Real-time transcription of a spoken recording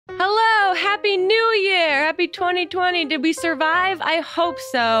Happy New Year! Happy 2020. Did we survive? I hope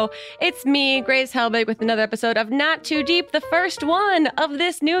so. It's me, Grace Helbig, with another episode of Not Too Deep, the first one of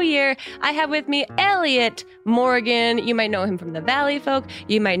this new year. I have with me Elliot Morgan. You might know him from The Valley Folk.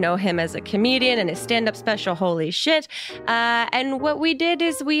 You might know him as a comedian and his stand-up special, Holy Shit. And what we did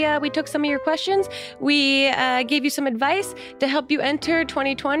is we took some of your questions. We gave you some advice to help you enter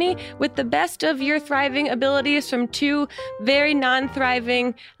 2020 with the best of your thriving abilities from two very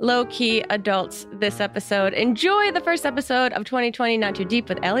non-thriving, low-key adults this episode. Enjoy the first episode of 2020 Not Too Deep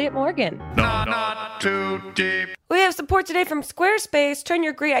with Elliot Morgan. Not too deep. We have support today from Squarespace. Turn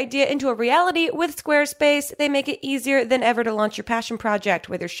your great idea into a reality with Squarespace. They make it easier than ever to launch your passion project,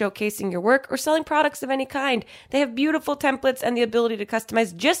 whether showcasing your work or selling products of any kind. They have beautiful templates and the ability to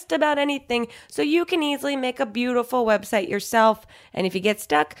customize just about anything, so you can easily make a beautiful website yourself. And if you get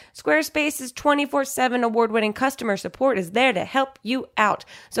stuck, Squarespace's 24/7 award-winning customer support is there to help you out.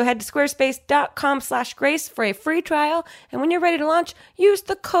 So head to squarespace.com/grace for a free trial. And when you're ready to launch, use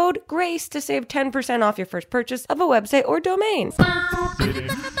the code GRACE to save 10% off your first purchase of a website or domain. Not too deep.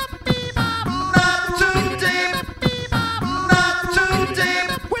 Not too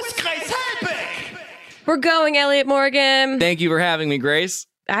deep. With Grace Helbig. We're going, Elliot Morgan. Thank you for having me, Grace.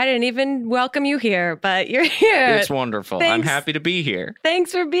 I didn't even welcome you here, but you're here. It's wonderful. Thanks. I'm happy to be here.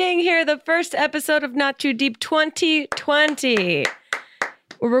 Thanks for being here. The first episode of Not Too Deep 2020.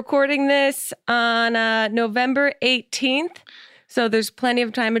 We're recording this on November 18th. So there's plenty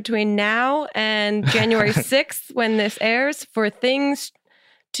of time between now and January 6th when this airs for things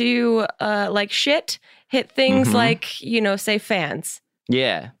to, like shit, hit things like, say fans.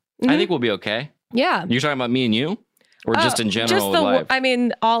 Yeah. I think we'll be okay. Yeah. You're talking about me and you? Or just in general just with life? I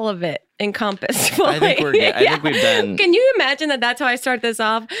mean, all of it encompassed. I think we're good. I think we've done... Can you imagine that that's how I start this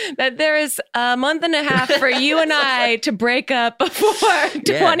off? That there is a month and a half for you and I to break up before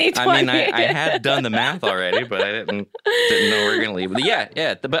 2020. I mean, I had done the math already, but I didn't know we were going to leave. But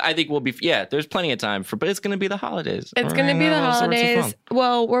yeah. But I think we'll be... Yeah, there's plenty of time but it's going to be the holidays. It's going to be the holidays.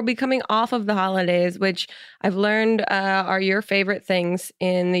 Well, we'll be coming off of the holidays, which I've learned are your favorite things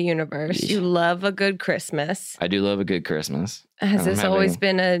in the universe. You love a good Christmas. I do love a good Christmas. Has this always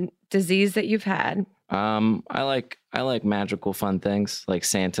been a disease that you've had? I like magical fun things like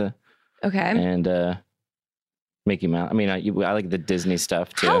Santa. Okay. And Mickey Mouse. I mean, I like the Disney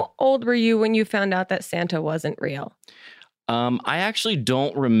stuff too. How old were you when you found out that Santa wasn't real? I actually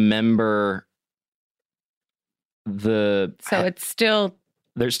don't remember it's still...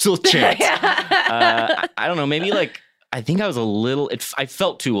 There's still a chance. I don't know. Maybe I think I was a little... I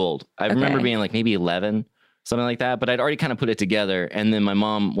felt too old. I remember being maybe 11, something like that. But I'd already kind of put it together. And then my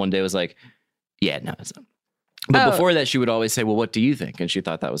mom one day was like, yeah, no, it's not. But before that, she would always say, well, what do you think? And she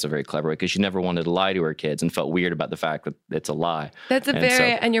thought that was a very clever way because she never wanted to lie to her kids and felt weird about the fact that it's a lie.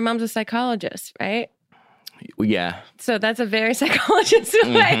 And your mom's a psychologist, right? Yeah. So that's a very psychologist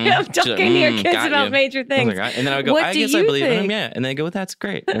way of talking to your kids about major things. And then I would go, I guess I believe in him, yeah. And they go, that's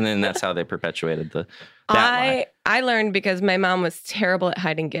great. And then that's how they perpetuated that lie. I learned because my mom was terrible at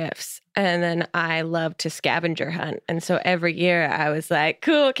hiding gifts. And then I loved to scavenger hunt. And so every year I was like,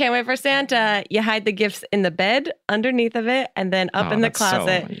 cool, can't wait for Santa. You hide the gifts in the bed underneath of it and then up in the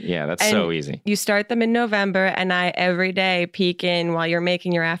closet. That's so easy. You start them in November and I every day peek in while you're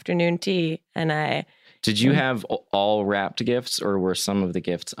making your afternoon tea. And Did you have all wrapped gifts or were some of the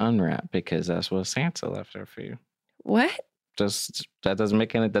gifts unwrapped? Because that's what Santa left there for you. What? That doesn't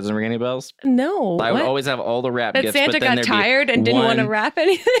ring any bells? No. I would always have all the wrapped gifts. Santa got tired and didn't want to wrap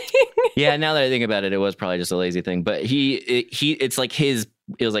anything? Yeah, now that I think about it, it was probably just a lazy thing. But it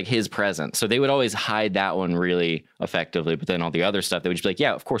was like his present. So they would always hide that one really effectively. But then all the other stuff, they would just be like,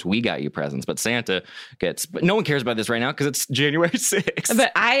 yeah, of course we got you presents. But but no one cares about this right now because it's January 6th.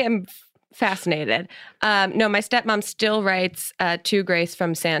 But I am fascinated. No, my stepmom still writes to Grace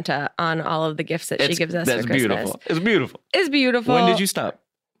from Santa on all of the gifts that she gives us for Christmas. Beautiful. It's beautiful. It's beautiful. When did you stop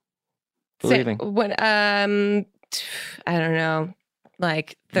believing? When I don't know,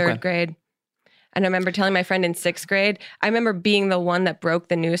 third grade. And I remember telling my friend in sixth grade, I remember being the one that broke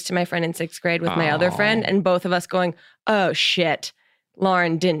the news to my friend in sixth grade with my other friend, and both of us going, oh shit,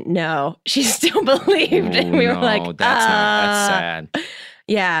 Lauren didn't know. She still believed. And we were like, that's sad.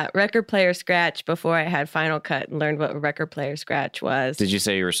 Yeah, record player scratch before I had Final Cut and learned what a record player scratch was. Did you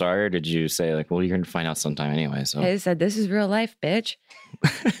say you were sorry or did you say well, you're going to find out sometime anyway? So I said, this is real life, bitch.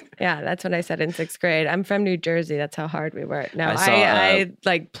 Yeah, that's what I said in sixth grade. I'm from New Jersey. That's how hard we were. No, I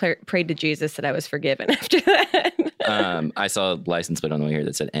prayed to Jesus that I was forgiven after that. I saw a license plate on the way here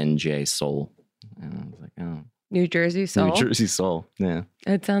that said NJ Soul. And I was like, oh. New Jersey Soul. New Jersey Soul. Yeah.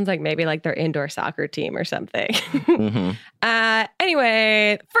 It sounds like maybe like their indoor soccer team or something. Mhm.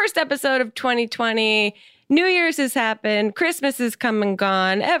 Anyway, first episode of 2020. New Year's has happened. Christmas has come and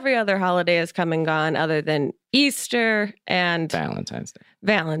gone. Every other holiday has come and gone other than Easter and Valentine's Day.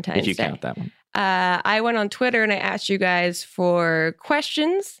 Valentine's If you Day. count that one. I went on Twitter and I asked you guys for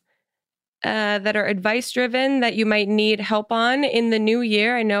questions that are advice driven that you might need help on in the new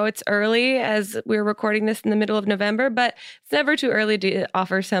year. I know it's early as we're recording this in the middle of November, but it's never too early to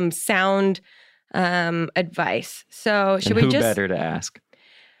offer some sound advice. So should And we who just better to ask?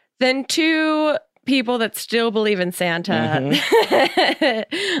 then two people that still believe in Santa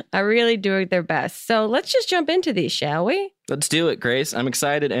are really doing their best. So let's just jump into these, shall we? Let's do it, Grace. I'm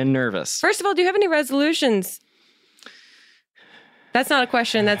excited and nervous. First of all, do you have any resolutions? That's not a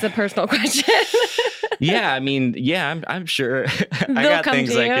question. That's a personal question. Yeah, I mean, yeah, I'm sure. I They'll got come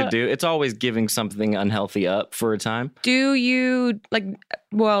things to I you. could do. It's always giving something unhealthy up for a time. Do you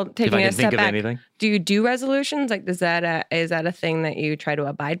well, If taking I a can step think of back, anything. do you do resolutions? Like, is that a thing that you try to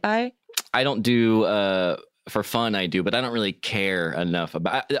abide by? I don't do for fun. I do, but I don't really care enough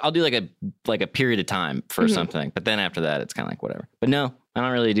about. I'll do like a period of time for Mhm. something, but then after that, it's kind of like whatever. But no, I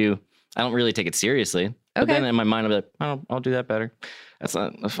don't really do. I don't really take it seriously. But Okay. then in my mind, I'll be like, oh, I'll do that better. That's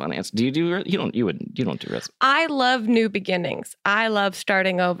not a fun answer. Do you do? You don't do resolutions. I love new beginnings. I love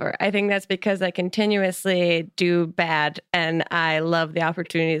starting over. I think that's because I continuously do bad and I love the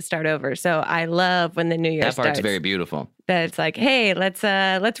opportunity to start over. So I love when the new year That part's starts. very beautiful. That it's like, hey, let's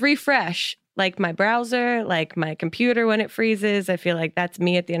refresh. Like my browser, like my computer when it freezes. I feel like that's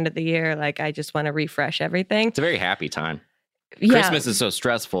me at the end of the year. Like I just want to refresh everything. It's a very happy time. Yeah. Christmas is so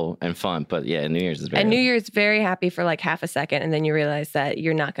stressful and fun, but yeah, New Year's is very. And New Year's very happy for like half a second, and then you realize that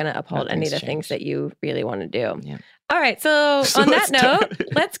you're not going to uphold any of Nothing's the things changed. that you really want to do. Yeah. All right. So, So on that let's note, do-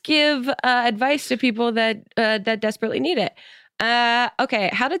 let's give advice to people that desperately need it. Okay,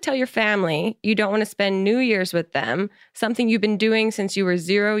 how to tell your family you don't want to spend New Year's with them, something you've been doing since you were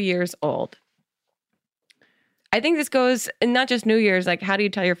 0 years old. I think this goes not just New Year's, like how do you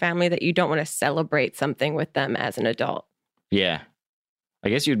tell your family that you don't want to celebrate something with them as an adult? Yeah. I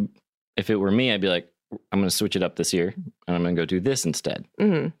guess if it were me, I'd be like, I'm going to switch it up this year and I'm going to go do this instead.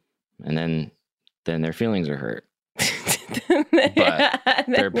 Hmm. And then their feelings are hurt. But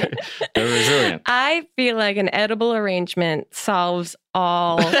they're resilient. I feel like an edible arrangement solves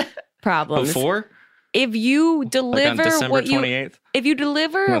all problems. Before? If you Like on deliver December 28th? if you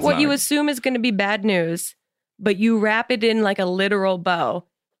deliver That's what not you a- assume is going to be bad news, but you wrap it in like a literal bow,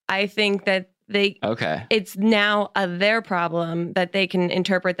 I think that Okay. it's now their problem that they can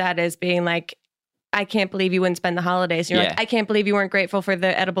interpret that as being like, I can't believe you wouldn't spend the holidays. You're Yeah. like, I can't believe you weren't grateful for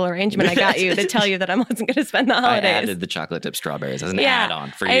the edible arrangement I got you to tell you that I wasn't going to spend the I holidays. added the chocolate dip strawberries as an Yeah,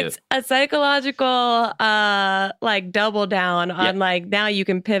 add-on for you. It's a psychological like double down on Yep. like now you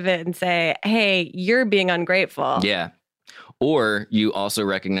can pivot and say, hey, you're being ungrateful. Yeah. Or you also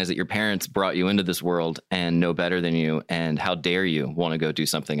recognize that your parents brought you into this world and know better than you. And how dare you want to go do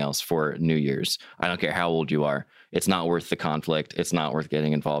something else for New Year's? I don't care how old you are. It's not worth the conflict. It's not worth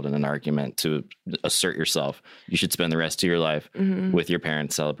getting involved in an argument to assert yourself. You should spend the rest of your life Mhm. with your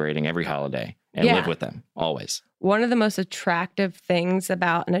parents celebrating every holiday and Yeah. live with them always. One of the most attractive things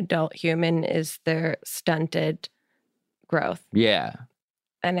about an adult human is their stunted growth. Yeah.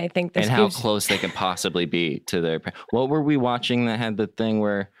 And I think this And how gives- close they can possibly be to their parents. What were we watching that had the thing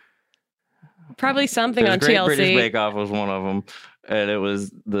where probably something There's on Great TLC. British Bake Off was one of them. And it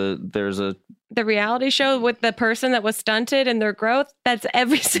was there's a The reality show with the person that was stunted in their growth. That's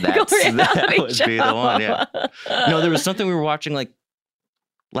every single That reality would show. be the one, yeah. No, there was something we were watching like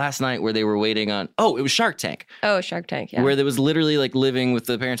last night where they were waiting on. Oh, it was Shark Tank, Oh, Shark Tank. Yeah. where there was literally like living with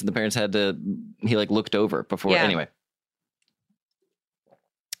the parents, and the parents had to. He like looked over before. Yeah. Anyway,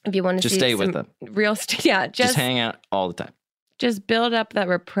 If you want to just see stay with some them. real, yeah, Just hang out all the time. just build up that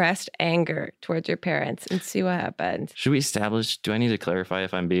repressed anger towards your parents and see what happens. Should we establish? Do I need to clarify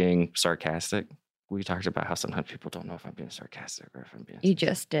if I'm being sarcastic? We talked about how sometimes people don't know if I'm being sarcastic or if I'm being. You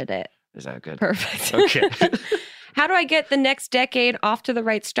just did it. Is that good? Perfect. Okay. How do I get the next decade off to the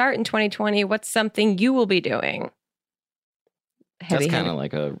right start in 2020? What's something you will be doing? That's Heavy kind hitter. of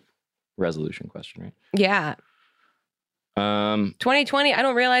like a resolution question, right? Yeah. 2020, I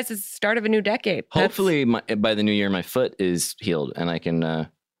don't realize it's the start of a new decade. That's- Hopefully, by the new year, my foot is healed and I can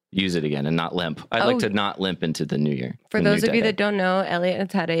use it again and not limp. I'd Oh. like to not limp into the new year. For the new those of you that decade. don't know, Elliot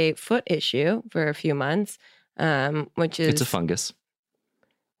has had a foot issue for a few months, which is It's a fungus.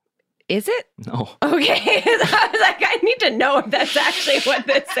 Is it? No. Okay. I was like, I need to know if that's actually what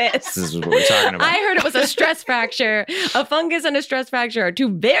this This is. is what we're talking about. I heard it was a stress fracture. A fungus and a stress fracture are two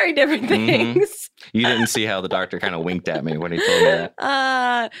very different Mhm. things. You didn't see how the doctor kind of winked at me when he told me that.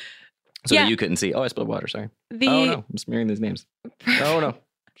 So yeah. that you couldn't see. Oh, I spilled water. Sorry. The Oh, no. I'm smearing these names. Oh, no.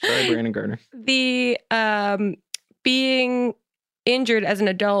 Sorry, Brandon Gardner. the being injured as an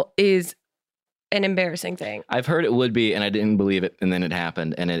adult is an embarrassing thing. I've heard it would be, and I didn't believe it, and then it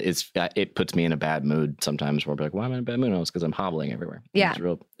happened, and it puts me in a bad mood sometimes. Where I'll be like, "Why am I in a bad mood?" No, it's because I'm hobbling everywhere. Yeah.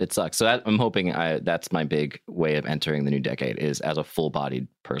 It sucks. So I'm hoping that's my big way of entering the new decade is as a full-bodied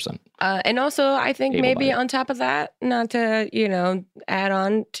person. And also, I think maybe Able-bodied. on top of that, not to, add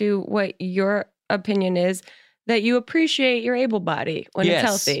on to what your opinion is, that you appreciate your able body when Yes.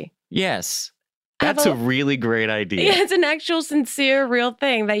 it's healthy. Yes, Have that's a really great idea. Yeah, it's an actual, sincere, real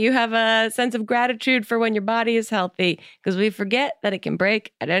thing that you have a sense of gratitude for when your body is healthy, because we forget that it can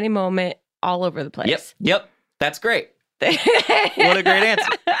break at any moment all over the place. Yep. That's great. What a great answer.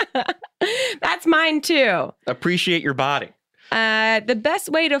 That's mine too. Appreciate your body. The best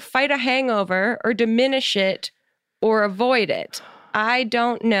way to fight a hangover or diminish it or avoid it, I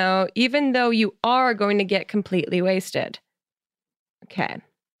don't know, even though you are going to get completely wasted. Okay.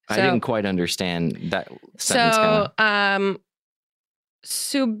 I didn't quite understand that sentence.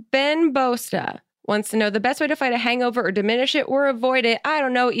 Suben Bosta wants to know the best way to fight a hangover or diminish it or avoid it. I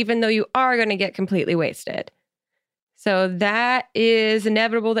don't know, even though you are going to get completely wasted. So that is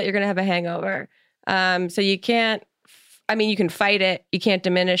inevitable that you're going to have a hangover. So you can't, you can fight it. You can't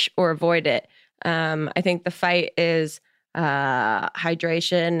diminish or avoid it. I think the fight is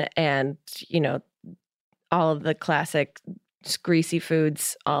hydration and, all of the classic greasy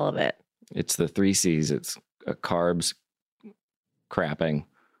foods, all of it. It's the 3 C's. It's carbs, crapping,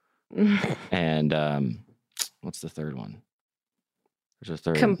 and what's the third one? There's a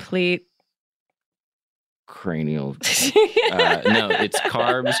third Complete. cranial. No, it's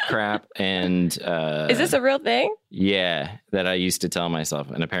carbs, crap, and Is this a real thing? yeah, that I used to tell myself,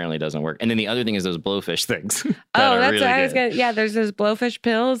 and apparently doesn't work. And then the other thing is those blowfish things. Oh, that's really what I was good. gonna. Yeah, there's those blowfish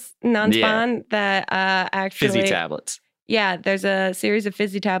pills, non-spawn, that actually Fizzy tablets. Yeah, there's a series of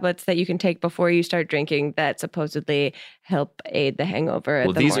fizzy tablets that you can take before you start drinking that supposedly help aid the hangover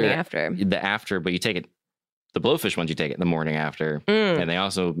Well, the these morning are after. the after, but you take it. The blowfish ones you take it the morning after, Mm, and they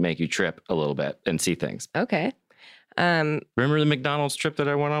also make you trip a little bit and see things. okay. Remember the McDonald's trip that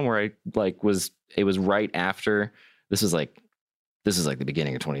I went on where I it was right after this is like the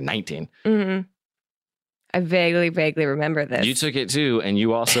beginning of 2019. mhm. I vaguely remember this. You took it too, and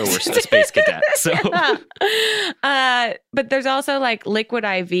you also were a space cadet. So But there's also like liquid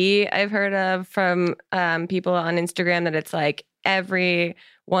IV I've heard of from people on Instagram that it's like every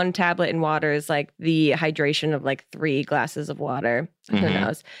one tablet in water is like the hydration of like 3 glasses of water. Who Mhm.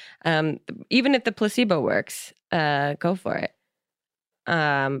 knows? Even if the placebo works, go for it.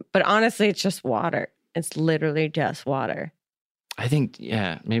 But honestly, it's just water. It's literally just water. I think,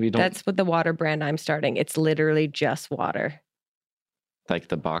 maybe don't That's what the water brand I'm starting. It's literally just water. like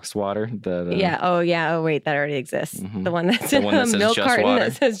the boxed water. Yeah. Oh, yeah. Oh, wait. That already exists. Mhm. The one that's The in one that a says milk just carton water.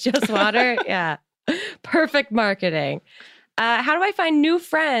 that says just water. Yeah. Perfect marketing. How do I find new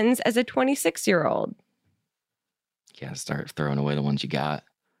friends as a 26-year-old? You gotta start throwing away the ones you got.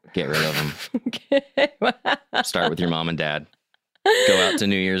 Get rid of them. Start with your mom and dad. Go out to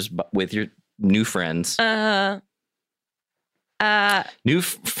New Year's with your new friends. New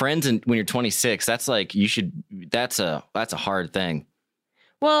friends, and when you're 26, that's like that's a hard thing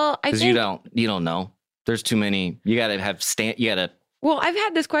Well, I because think you don't know. There's too many. You gotta have Well, I've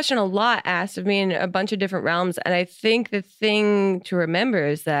had this question a lot asked of me in a bunch of different realms. And I think the thing to remember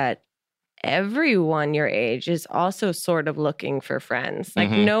is that everyone your age is also sort of looking for friends. Like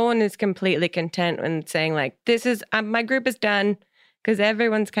Mhm. no one is completely content when saying like, this is, my group is done, because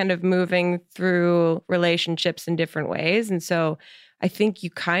everyone's kind of moving through relationships in different ways. And so I think you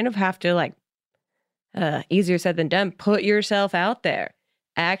kind of have to like, easier said than done, put yourself out there.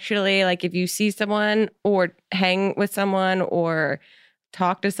 Actually, like if you see someone or hang with someone or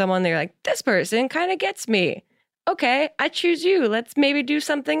talk to someone, they're like, this person kind of gets me. Okay, I choose you. Let's maybe do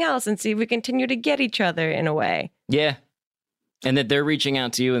something else and see if we continue to get each other in a way. Yeah. And that they're reaching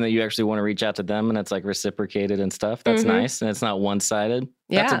out to you and that you actually want to reach out to them and it's like reciprocated and stuff. That's Mhm. nice. And it's not one-sided.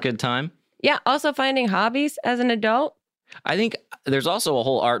 That's Yeah. a good time. Yeah. Also finding hobbies as an adult. I think there's also a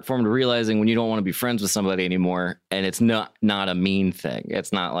whole art form to realizing when you don't want to be friends with somebody anymore, and it's not a mean thing.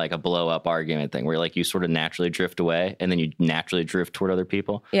 It's not like a blow up argument thing where like you sort of naturally drift away and then you naturally drift toward other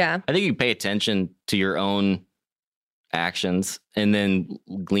people. Yeah. I think you pay attention to your own actions and then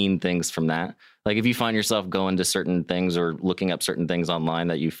glean things from that. Like if you find yourself going to certain things or looking up certain things online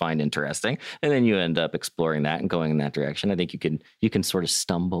that you find interesting, and then you end up exploring that and going in that direction, I think you can sort of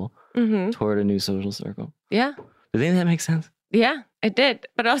stumble toward a new social circle. Yeah. Do you think that makes sense? Yeah, it did.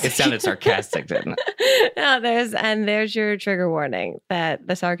 But also It sounded sarcastic, didn't it? No, there's your trigger warning that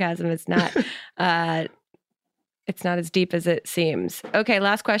the sarcasm is not it's not as deep as it seems. Okay,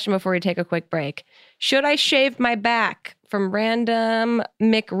 last question before we take a quick break. Should I shave my back? From Random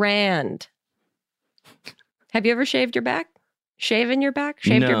McRand. Have you ever shaved your back? Shaven your back?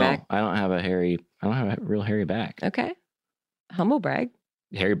 Shaved your back? I don't have a real hairy back. Okay. Humble brag.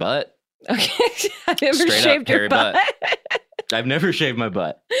 Hairy butt. Okay. Have you ever Straight up shaved your hairy butt? I've never shaved my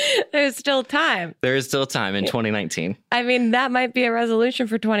butt. There's still time. There is still time in 2019. I mean, that might be a resolution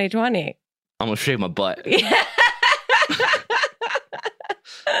for 2020. I'm gonna shave my butt. Yeah.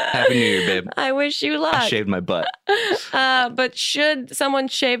 Happy New Year, babe. I wish you luck. I shaved my butt. But should someone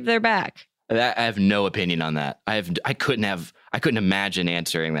shave their back? I have no opinion on that. I couldn't imagine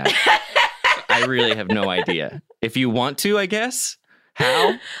answering that. I really have no idea. If you want to, I guess.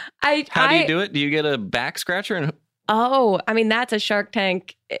 How? How do you do it? Do you get a back scratcher? And I mean, that's a Shark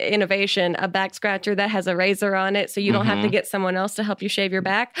Tank innovation, a back scratcher that has a razor on it, so you don't have to get someone else to help you shave your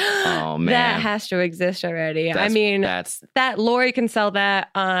back. Oh, man. That has to exist already. That Lori can sell that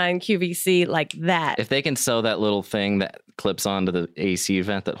on QVC like that. If they can sell that little thing that clips onto the AC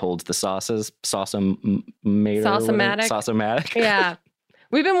vent that holds the sauces, Sauce-O-Matic. Yeah.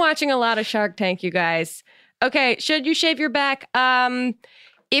 We've been watching a lot of Shark Tank, you guys. Okay, should you shave your back?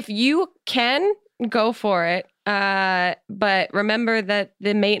 If you can, go for it. But remember that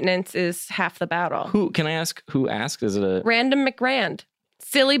the maintenance is half the battle. Who can I ask? Who asked? Is it a Random McRand?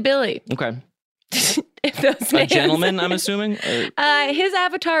 Silly Billy. Okay. If those A names. gentleman, I'm assuming? His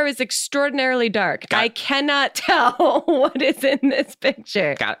avatar is extraordinarily dark. Got I it. cannot tell what is in this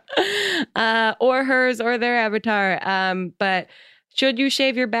picture. Got it. Or hers or their avatar. But should you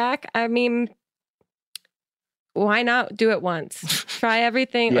shave your back? I mean, why not do it once? Try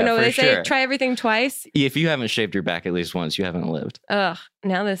everything. Yeah, No, for they say sure. try everything twice. If you haven't shaved your back at least once, you haven't lived. Ugh,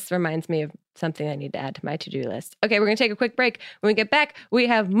 now this reminds me of something I need to add to my to-do list. Okay, we're going to take a quick break. When we get back, we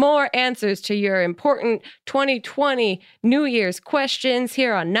have more answers to your important 2020 New Year's questions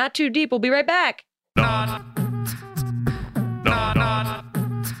here on Not Too Deep. We'll be right back. Not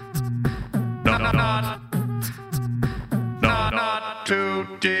too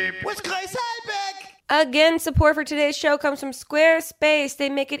deep. With Grace Helbig. Again, support for today's show comes from Squarespace. They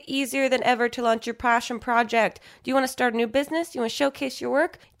make it easier than ever to launch your passion project. Do you want to start a new business? Do you want to showcase your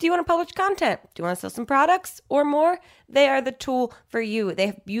work? Do you want to publish content? Do you want to sell some products or more? They are the tool for you. They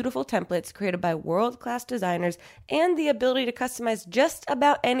have beautiful templates created by world-class designers and the ability to customize just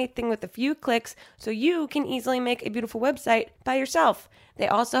about anything with a few clicks so you can easily make a beautiful website by yourself. They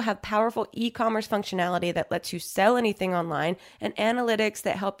also have powerful e-commerce functionality that lets you sell anything online and analytics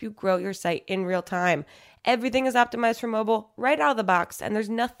that help you grow your site in real time. Everything is optimized for mobile right out of the box, and there's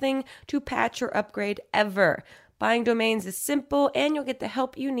nothing to patch or upgrade ever. Buying domains is simple, and you'll get the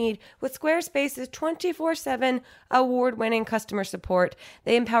help you need with Squarespace's 24/7 award-winning customer support.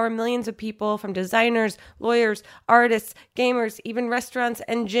 They empower millions of people, from designers, lawyers, artists, gamers, even restaurants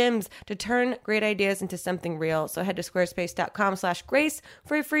and gyms, to turn great ideas into something real. So head to squarespace.com/grace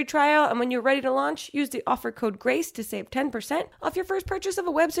for a free trial, and when you're ready to launch, use the offer code GRACE to save 10% off your first purchase of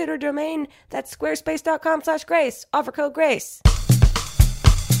a website or domain. That's squarespace.com/grace. Offer code GRACE.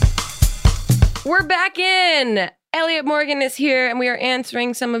 We're back in. Elliot Morgan is here, and we are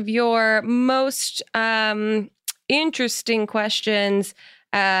answering some of your most interesting questions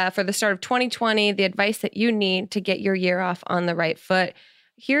for the start of 2020, the advice that you need to get your year off on the right foot.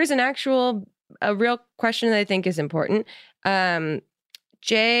 Here's a real question that I think is important. J1.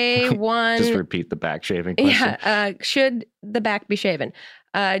 Just repeat the back shaving question. Yeah. Should the back be shaven?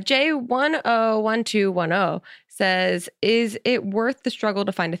 J101210 says, is it worth the struggle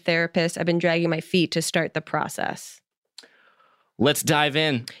to find a therapist? I've been dragging my feet to start the process. Let's dive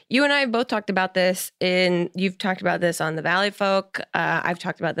in. You and I have both talked about this you've talked about this on the Valley Folk. I've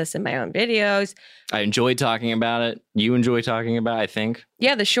talked about this in my own videos. I enjoy talking about it. You enjoy talking about it, I think.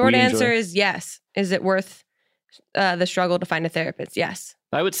 Yeah, the short We answer enjoy. is yes. Is it worth the struggle to find a therapist? Yes.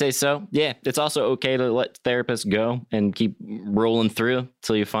 I would say so. Yeah, it's also okay to let therapists go and keep rolling through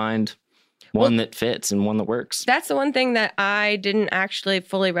till you find one that fits and one that works. That's the one thing that I didn't actually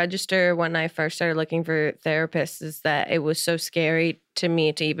fully register when I first started looking for therapists, is that it was so scary to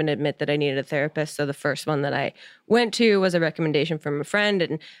me to even admit that I needed a therapist. So the first one that I went to was a recommendation from a friend,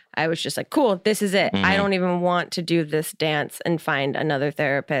 and I was just like, cool, this is it. I don't even want to do this dance and find another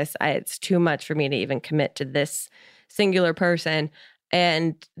therapist. It's too much for me to even commit to this singular person.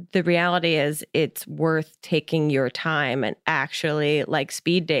 And the reality is it's worth taking your time and actually like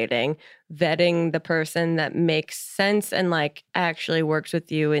speed dating, vetting the person that makes sense and like actually works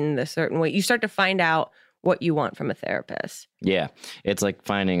with you in the certain way. You start to find out what you want from a therapist. Yeah. It's like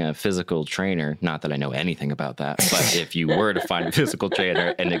finding a physical trainer. Not that I know anything about that, but if you were to find a physical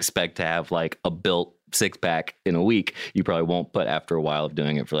trainer and expect to have like a built six pack in a week, you probably won't. But after a while of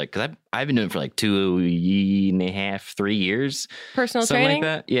doing it for like, because I've been doing it for like 2.5, 3 years. Personal something training?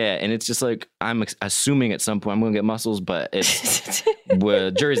 like that. Yeah. And it's just like, I'm assuming at some point I'm going to get muscles, but it's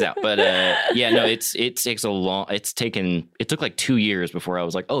jury's out. But yeah, no, it takes it took like 2 years before I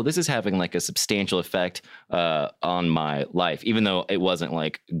was like, oh, this is having like a substantial effect on my life, even though it wasn't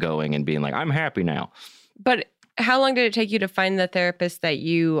like going and being like, I'm happy now. But how long did it take you to find the therapist that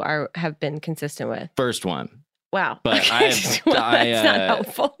you have been consistent with? First one. Wow. But that's not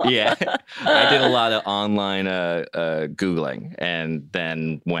helpful. Yeah. I did a lot of online Googling and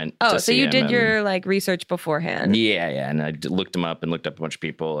then went to so see you him did and- your like research beforehand. Yeah. And I looked him up and looked up a bunch of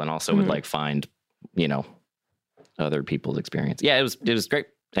people and also would like find, other people's experience. Yeah, it was great.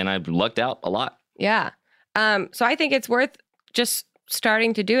 And I lucked out a lot. Yeah. So I think it's worth just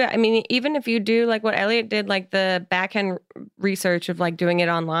starting to do it. I mean, even if you do like what Elliot did, like the back-end research of like doing it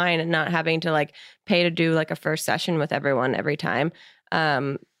online and not having to like pay to do like a first session with everyone every time,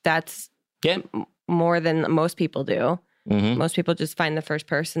 that's more than most people do. Mm-hmm. Most people just find the first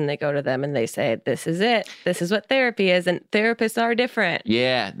person, they go to them and they say, this is it. This is what therapy is. And therapists are different.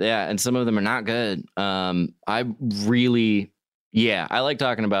 Yeah. And some of them are not good. I like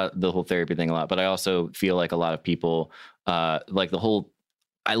talking about the whole therapy thing a lot, but I also feel like a lot of people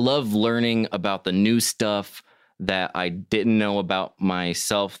I love learning about the new stuff that I didn't know about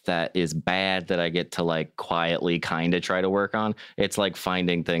myself that is bad that I get to like quietly kind of try to work on. It's like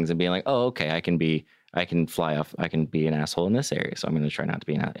finding things and being like, oh, okay, I can fly off. I can be an asshole in this area. So I'm going to try not to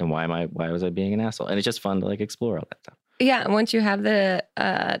be an asshole. And why was I being an asshole? And it's just fun to like explore all that stuff. Yeah. And once you have the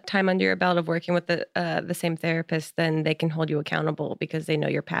time under your belt of working with the same therapist, then they can hold you accountable because they know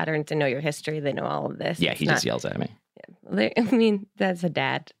your patterns, they know your history, they know all of this. Yeah. He just yells at me. I mean, that's a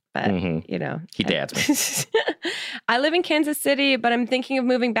dad, but he dads me. I live in Kansas City, but I'm thinking of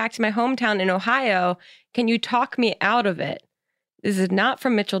moving back to my hometown in Ohio. Can you talk me out of it? This is not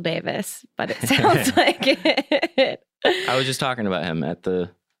from Mitchell Davis, but it sounds like it. I was just talking about him at the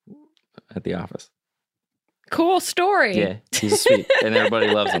office. Cool story. Yeah, he's sweet, and everybody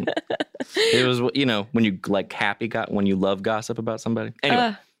loves him. It was, when you like when you love gossip about somebody.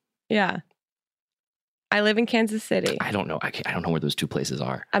 Anyway, yeah. I live in Kansas City. I don't know. I don't know where those two places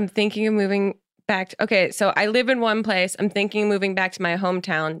are. I'm thinking of moving back. Okay, so I live in one place. I'm thinking of moving back to my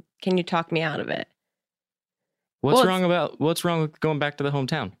hometown. Can you talk me out of it? What's wrong with going back to the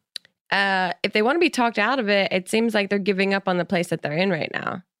hometown? If they want to be talked out of it, it seems like they're giving up on the place that they're in right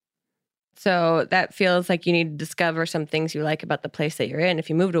now. So that feels like you need to discover some things you like about the place that you're in. If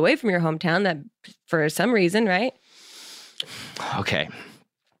you moved away from your hometown, that for some reason, right? Okay.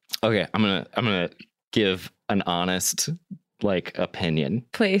 I'm gonna give an honest opinion.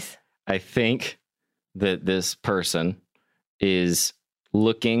 Please. I think that this person is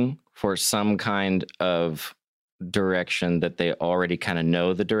looking for some kind of direction that they already kind of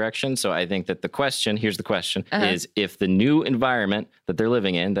know the direction. So I think that here's the question, is if the new environment that they're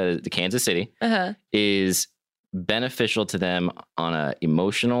living in, that is the Kansas City, is beneficial to them on an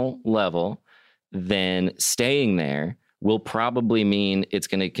emotional level, then staying there will probably mean it's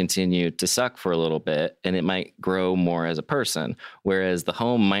going to continue to suck for a little bit and it might grow more as a person. Whereas the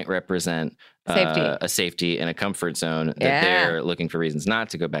home might represent a safety and a comfort zone that they're looking for reasons not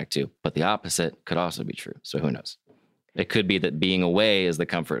to go back to. But the opposite could also be true. So who knows? It could be that being away is the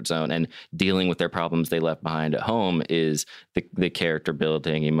comfort zone and dealing with their problems they left behind at home is the character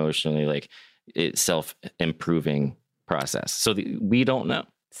building, emotionally, self-improving process. So we don't know.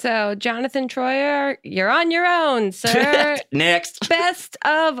 So, Jonathan Troyer, you're on your own, sir. Next. Best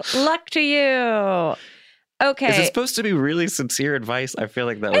of luck to you. Okay. Is it supposed to be really sincere advice? I feel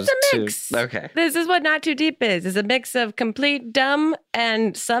like that was a mix. Too... Okay. This is what Not Too Deep is. It's a mix of complete dumb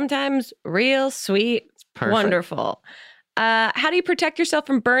and sometimes real sweet, Perfect. Wonderful. How do you protect yourself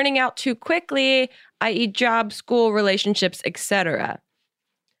from burning out too quickly, i.e. job, school, relationships, etc.?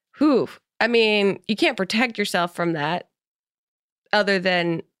 I mean, you can't protect yourself from that other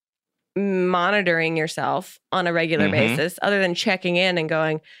than monitoring yourself on a regular basis, other than checking in and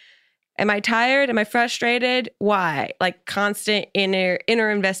going, am I tired? Am I frustrated? Why? Like constant inner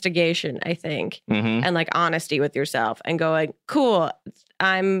investigation, I think, and like honesty with yourself and going, cool,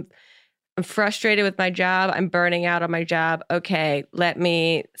 I'm I'm frustrated with my job. I'm burning out on my job. Okay, let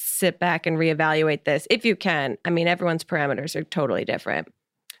me sit back and reevaluate this if you can. I mean, everyone's parameters are totally different.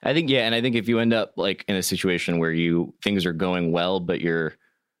 I think, yeah. And I think if you end up like in a situation where things are going well, but your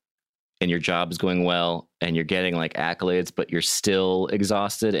job is going well and you're getting like accolades, but you're still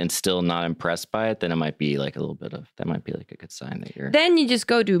exhausted and still not impressed by it, then it might be like that might be like a good sign that you're. Then you just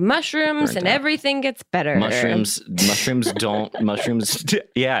go do mushrooms and out. everything gets better. Mushrooms,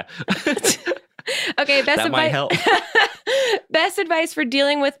 yeah. Okay, best That might advice. help. Best advice for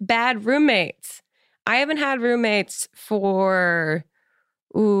dealing with bad roommates. I haven't had roommates for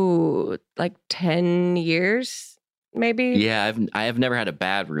like 10 years, maybe. Yeah, I have never had a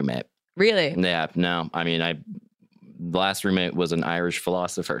bad roommate. Really? Yeah, no. I mean, the last roommate was an Irish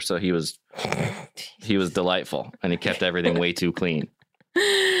philosopher, so he was delightful, and he kept everything way too clean.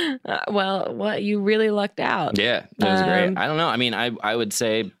 Well, you really lucked out. Yeah, it was great. I don't know. I mean, I would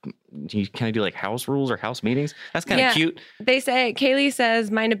say you kind of do like house rules or house meetings. That's kind of cute. They say, Kaylee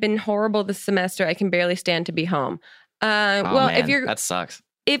says, mine have been horrible this semester. I can barely stand to be home. Man, that sucks.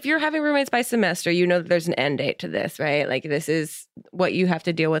 If you're having roommates by semester, you know that there's an end date to this, right? Like this is what you have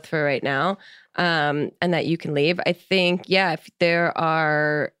to deal with for right now, and that you can leave. I think, if there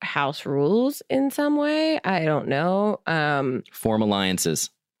are house rules in some way, I don't know. Form alliances.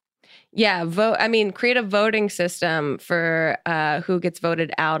 Yeah, vote. I mean, create a voting system for who gets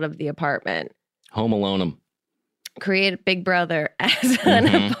voted out of the apartment. Home Alone them. Create a Big Brother as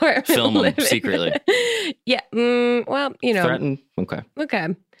an apartment. Film them living. secretly. Yeah. Well, Threaten. Okay.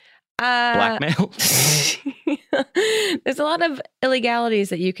 Blackmail. There's a lot of illegalities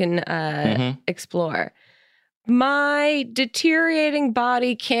that you can explore. My deteriorating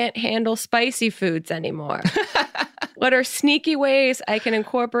body can't handle spicy foods anymore. What are sneaky ways I can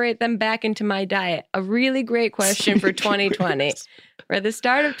incorporate them back into my diet? A really great question for 2020. For the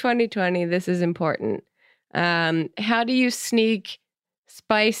start of 2020, this is important. How do you sneak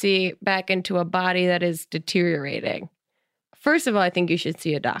spicy back into a body that is deteriorating? First of all, I think you should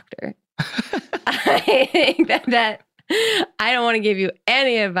see a doctor. I think that I don't want to give you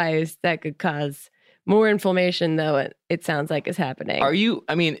any advice that could cause more inflammation, though it sounds like is happening.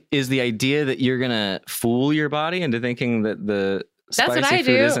 Is the idea that you're going to fool your body into thinking that the That's what spicy I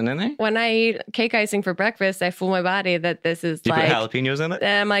food do. isn't in there? When I eat cake icing for breakfast, I fool my body that this is Do you like... put jalapenos in it?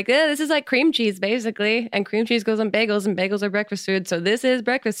 And I'm like, this is like cream cheese, basically. And cream cheese goes on bagels, and bagels are breakfast food. So this is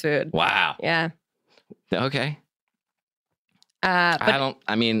breakfast food. Wow. Yeah. Okay. But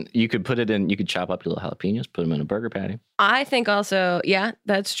you could put it in, you could chop up your little jalapenos, put them in a burger patty. I think also,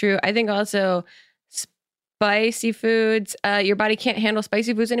 that's true. I think also spicy foods, your body can't handle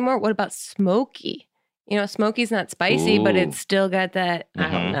spicy foods anymore. What about smoky? Smoky's not spicy, but it's still got that,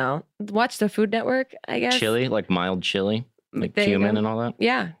 I don't know. Watch the Food Network, I guess. Chili, like mild chili, like There you cumin go. and all that.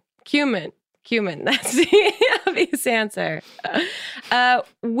 Yeah, cumin. That's the obvious answer.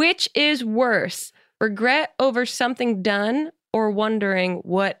 Which is worse, regret over something done or wondering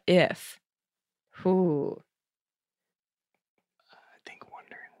what if? Ooh. I think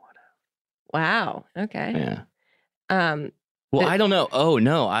wondering what if. Wow. Okay. Yeah. Well, I don't know. Oh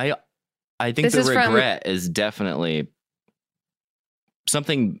no, I think the regret is definitely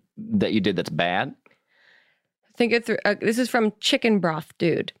something that you did that's bad. Think it through. This is from Chicken Broth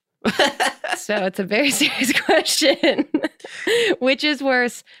Dude. So it's a very serious question. Which is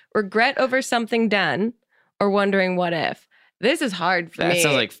worse, regret over something done or wondering what if? This is hard for me. That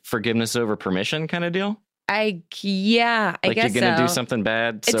sounds like forgiveness over permission kind of deal. I guess you're gonna do something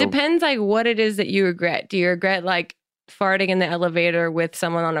bad. It depends like what it is that you regret. Do you regret like farting in the elevator with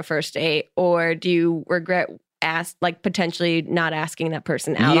someone on a first date, or do you regret potentially not asking that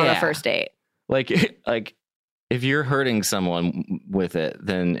person out on a first date? Like if you're hurting someone with it,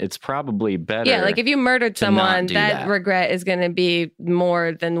 then it's probably better. Yeah, like if you murdered someone, that regret is going to be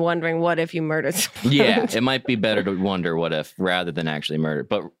more than wondering what if you murdered someone. Yeah, it might be better to wonder what if rather than actually murder.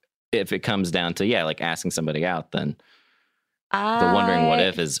 But if it comes down to, like asking somebody out, then the wondering what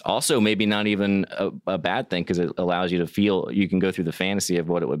if is also maybe not even a bad thing, because it allows you to feel, you can go through the fantasy of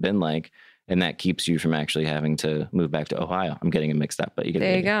what it would have been like, and that keeps you from actually having to move back to Ohio. I'm getting it mixed up, but you get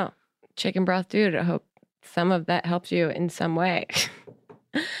there you go. Chicken Broth Dude. I hope some of that helps you in some way.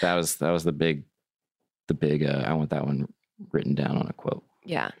 That was the big I want that one written down on a quote.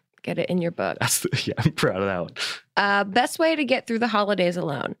 Yeah, get it in your book. I'm proud of that one. Best way to get through the holidays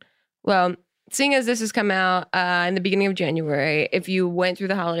alone. Well, seeing as this has come out in the beginning of January, if you went through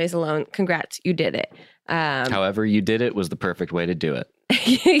the holidays alone, congrats, you did it. However you did it was the perfect way to do it.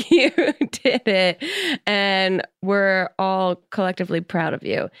 You did it, and we're all collectively proud of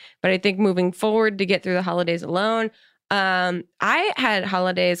you. But I think moving forward to get through the holidays alone, I had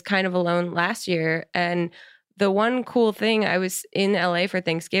holidays kind of alone last year, and the one cool thing, I was in LA for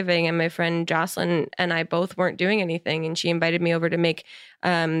Thanksgiving, and my friend Jocelyn and I both weren't doing anything, and she invited me over to make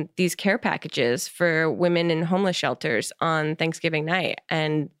these care packages for women in homeless shelters on Thanksgiving night,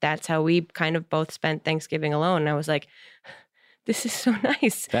 and that's how we kind of both spent Thanksgiving alone. And I was like, this is so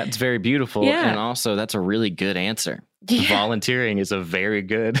nice. That's very beautiful. Yeah. And also, that's a really good answer. Yeah. Volunteering is a very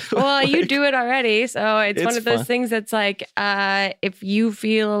good. Well, you do it already. So it's one of those fun. things that's like, if you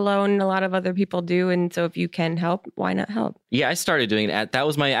feel alone, a lot of other people do. And so if you can help, why not help? Yeah, I started doing it. That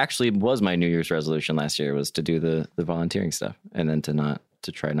was my New Year's resolution last year, was to do the volunteering stuff, and then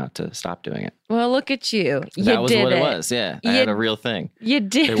to try not to stop doing it. Well, look at you. You That was did what it it was. Yeah, I had a real thing. You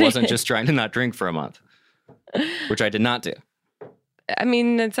did It wasn't it. just trying to not drink for a month, which I did not do. I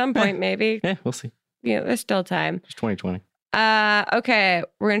mean, at some point, maybe. Yeah, we'll see. Yeah, there's still time. It's 2020. Okay,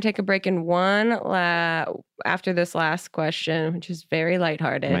 we're going to take a break in after this last question, which is very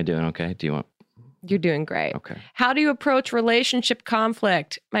lighthearted. Am I doing okay? Do you want? You're doing great. Okay. How do you approach relationship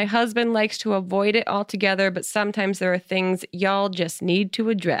conflict? My husband likes to avoid it altogether, but sometimes there are things y'all just need to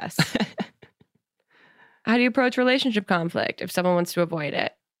address. How do you approach relationship conflict if someone wants to avoid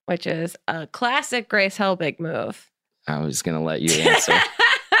it? Which is a classic Grace Helbig move. I was going to let you answer.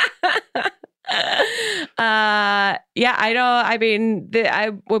 Yeah, I know. I mean,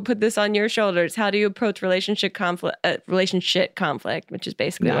 I would put this on your shoulders. How do you approach relationship conflict, which is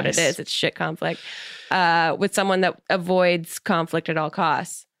basically what it Nice. is. It's shit conflict, with someone that avoids conflict at all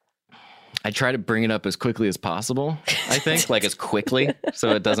costs. I try to bring it up as quickly as possible, I think, like as quickly so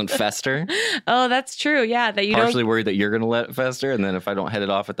it doesn't fester. Oh, that's true. Yeah, that you Partially worried that you're going to let it fester. And then if I don't head it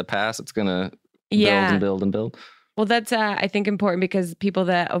off at the pass, it's going to build Yeah. and build and build. Well, that's, I think, important because people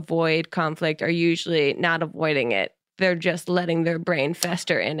that avoid conflict are usually not avoiding it. They're just letting their brain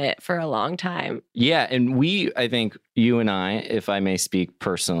fester in it for a long time. Yeah. And I think you and I, if I may speak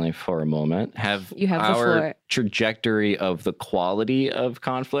personally for a moment, You have the our floor. trajectory of the quality of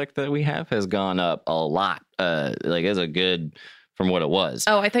conflict that we have has gone up a lot. Like as a good from what it was.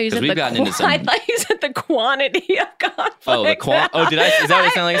 Oh, I thought you 'Cause said we've gotten into some- I thought you said the quantity of conflict. Oh, the did I? Is that what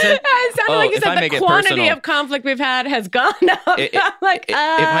it sounded like I said? It sounded Oh, like you if I said make the it quantity personal- of conflict we've had has gone up. I'm like, If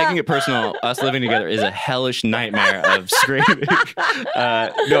I can get personal, us living together is a hellish nightmare of screaming.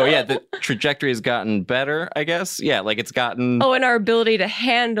 No, yeah, the trajectory has gotten better, I guess. Yeah, like it's gotten and our ability to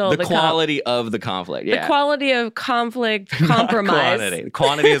handle the quality of the conflict. Yeah. the quality of conflict compromise. Quantity.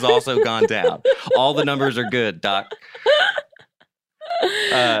 Quantity has also gone down. All the numbers are good, Doc.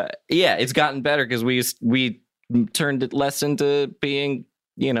 Yeah, it's gotten better because we turned it less into being,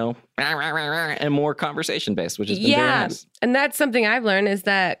 and more conversation based, which has been very nice. And that's something I've learned is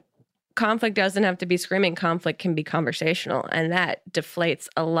that conflict doesn't have to be screaming. Conflict can be conversational, and that deflates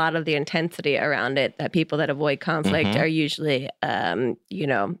a lot of the intensity around it that people that avoid conflict are usually,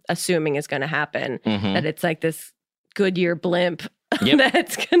 assuming is going to happen. Mhm. That it's like this Goodyear blimp Yep.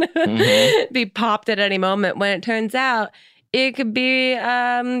 that's going to Mhm. be popped at any moment, when it turns out it could be,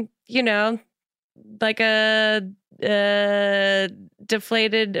 like a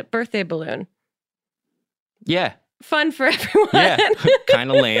deflated birthday balloon. Yeah, Fun for everyone. yeah, kind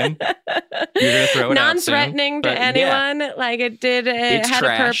of lame. You're gonna throw it out soon, Non-threatening to but yeah. anyone. Like it It's had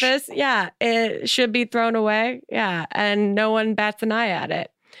trash. a purpose. Yeah, it should be thrown away. Yeah, and no one bats an eye at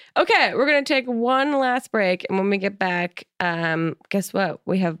it. Okay, we're gonna take one last break, and when we get back, guess what?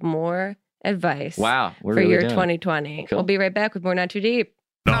 We have more advice. Wow, we're for really year doing it. 2020. Cool. We'll be right back with more Not Too Deep.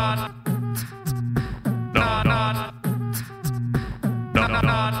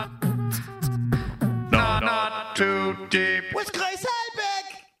 Not too deep with Grace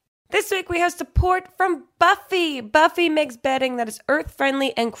Helbig. This week we have support from Buffy. Buffy makes bedding that is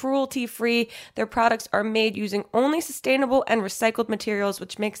earth-friendly and cruelty-free. Their products are made using only sustainable and recycled materials,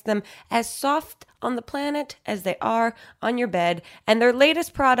 which makes them as soft on the planet as they are on your bed. And their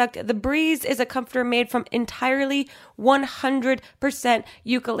latest product, the Breeze, is a comforter made from entirely 100%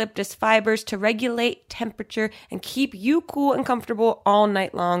 eucalyptus fibers to regulate temperature and keep you cool and comfortable all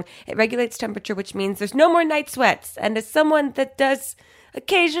night long. It regulates temperature, which means there's no more night sweats. And as someone that does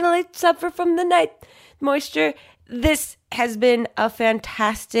occasionally suffer from the night moisture, this has been a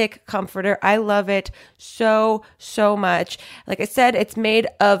fantastic comforter. I love it so much. Like I said, it's made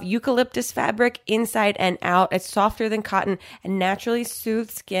of eucalyptus fabric inside and out. It's softer than cotton and naturally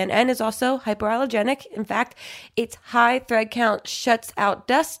soothes skin, and is also hypoallergenic. In fact, its high thread count shuts out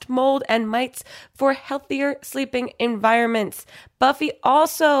dust, mold, and mites for healthier sleeping environments. Buffy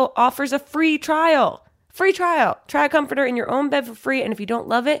also offers a free trial. Free trial. Try a comforter in your own bed for free, and if you don't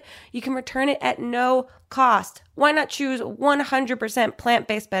love it, you can return it at no cost. Why not choose 100%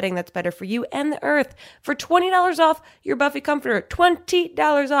 plant-based bedding that's better for you and the earth? For $20 off your Buffy comforter,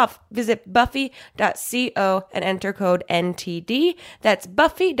 $20 off. Visit buffy.co and enter code NTD. That's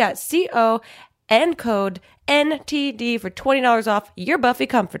buffy.co and code NTD for $20 off your Buffy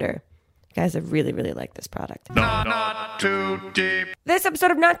comforter. Guys, I really, really like this product. Not too deep. This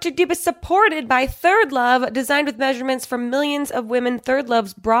episode of Not Too Deep is supported by Third Love. Designed with measurements from millions of women, Third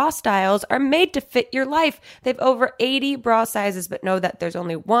Love's bra styles are made to fit your life. They have over 80 bra sizes, but know that there's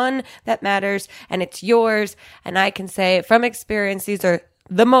only one that matters, and it's yours. And I can say from experience, these are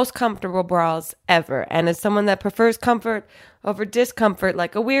the most comfortable bras ever. And as someone that prefers comfort over discomfort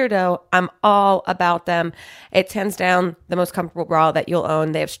like a weirdo, I'm all about them. It's hands down the most comfortable bra that you'll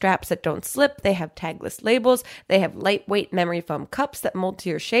own. They have straps that don't slip. They have tagless labels. They have lightweight memory foam cups that mold to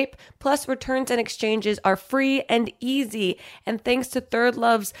your shape. Plus, returns and exchanges are free and easy. And thanks to Third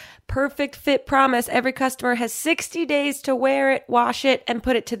Love's perfect fit promise, every customer has 60 days to wear it, wash it, and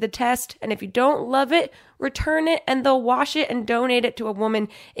put it to the test. And if you don't love it, return it, and they'll wash it and donate it to a woman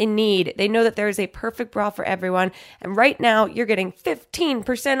in need. They know that there is a perfect bra for everyone. And right now, you're getting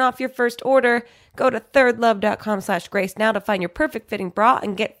 15% off your first order. Go to thirdlove.com/grace now to find your perfect fitting bra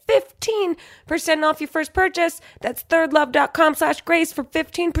and get 15% off your first purchase. That's thirdlove.com/grace for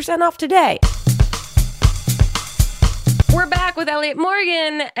 15% off today. We're back with Elliot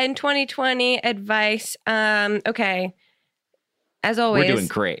Morgan and 2020 advice. Okay. As always. We're doing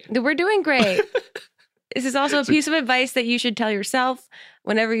great. We're doing great. This is also a piece of advice that you should tell yourself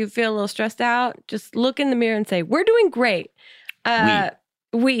whenever you feel a little stressed out. Just look in the mirror and say, we're doing great.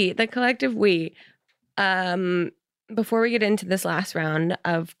 We, the collective we. Before we get into this last round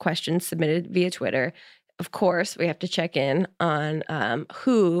of questions submitted via Twitter, of course, we have to check in on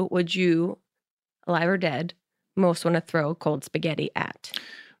who would you, alive or dead, most want to throw cold spaghetti at?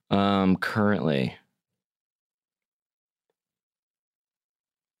 Currently.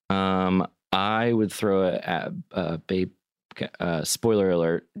 I would throw it at Babe. Spoiler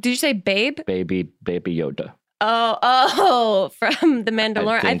alert. Did you say Babe? Baby Yoda. Oh, from The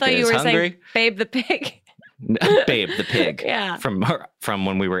Mandalorian. I thought you were saying Babe the pig. Babe the pig. Yeah. From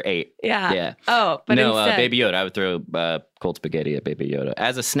when we were 8. Yeah. Yeah. Oh, but no, instead... Baby Yoda. I would throw cold spaghetti at Baby Yoda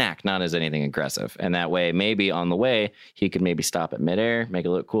as a snack, not as anything aggressive. And that way, maybe on the way, he could maybe stop at midair, make it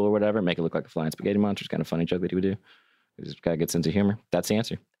look cool or whatever, make it look like a flying spaghetti monster. It's kind of funny joke that he would do. He's got a good sense of humor. That's the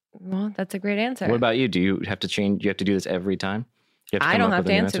answer. Well, that's a great answer. What about you? Do you have to change? Do you have to do this every time? I don't have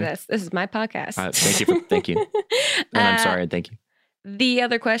to answer this. This is my podcast. Thank you. And I'm sorry. Thank you. The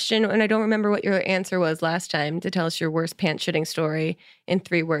other question, and I don't remember what your answer was last time, to tell us your worst pants shitting story in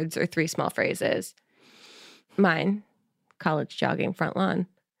 3 words or 3 small phrases. Mine, college jogging front lawn.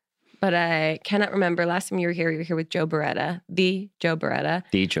 But I cannot remember. Last time you were here with Joe Beretta, the Joe Beretta.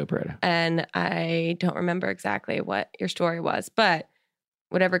 The Joe Beretta. And I don't remember exactly what your story was, but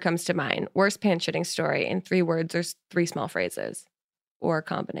whatever comes to mind. Worst pants shitting story in 3 words or 3 small phrases or a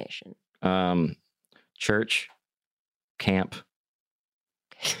combination. Church, camp,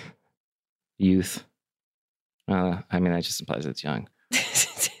 youth. I mean, that just implies it's young.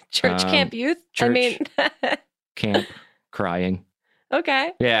 Church, camp, youth? Church, I mean... camp, crying.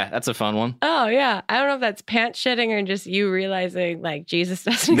 Okay. Yeah, that's a fun one. Oh, yeah. I don't know if that's pants shitting or just you realizing, like, Jesus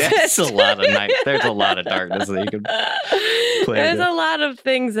doesn't exist. That's a lot of night. There's a lot of darkness that you could play. There's a lot of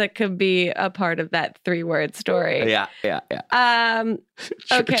things that could be a part of that 3-word story. Yeah.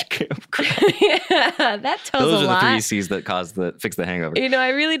 Okay. Church, camp, Yeah, that tells Those a lot. are the 3 C's that fix the hangover. You know, I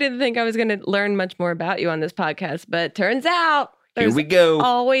really didn't think I was going to learn much more about you on this podcast, but turns out Here there's we go.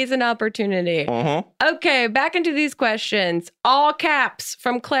 always an opportunity. Uh-huh. Okay, back into these questions. All caps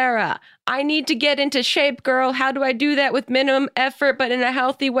from Clara. I need to get into shape, girl. How do I do that with minimum effort, but in a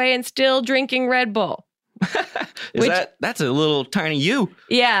healthy way and still drinking Red Bull? That's a little tiny you.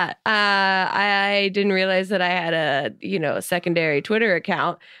 Yeah, I didn't realize that I had a secondary Twitter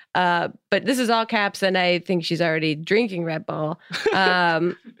account. But this is all caps, and I think she's already drinking Red Bull.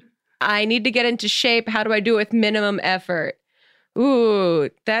 I need to get into shape. How do I do it with minimum effort? Ooh,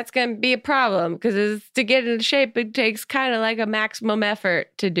 that's going to be a problem because to get into shape, it takes kind of like a maximum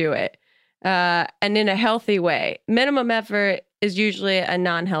effort to do it. And in a healthy way. Minimum effort is usually a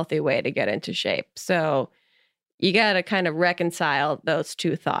non-healthy way to get into shape. So you got to kind of reconcile those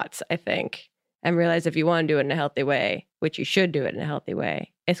 2 thoughts, I think, and realize if you want to do it in a healthy way, which you should do it in a healthy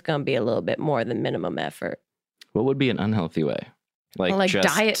way, it's going to be a little bit more than minimum effort. What would be an unhealthy way? Like just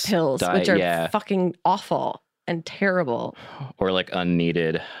diet pills, which are fucking awful and terrible. Or like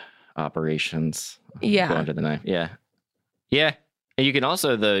unneeded operations. Yeah. Go under the knife. Yeah. Yeah. And you can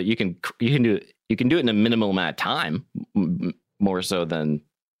also you can you can do it in a minimal amount of time, more so than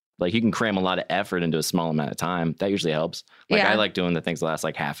like you can cram a lot of effort into a small amount of time. That usually helps. Like I like doing the things that last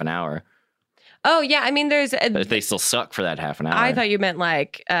like half an hour. Oh yeah, I mean, but if they still suck for that half an hour. I thought you meant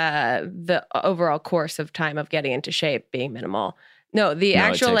like the overall course of time of getting into shape being minimal. No,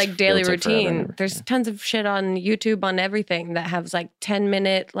 actual like daily routine. There's tons of shit on YouTube on everything that has like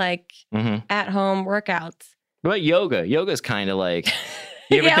 10-minute like at home workouts. What about yoga? Yoga's kind of like.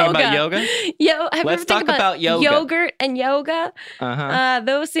 You ever think about yoga? Let's talk about yoga. Yogurt and yoga.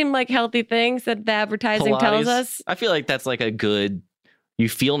 Those seem like healthy things that the advertising tells us. I feel like that's like a good. You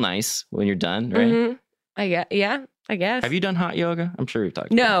feel nice when you're done, right? I guess. Have you done hot yoga? I'm sure you've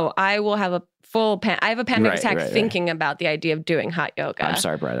talked. No, I will have a full. I have a panic attack thinking about the idea of doing hot yoga. I'm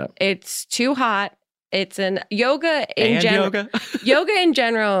sorry, brought it up. It's too hot. It's yoga in general. Yoga in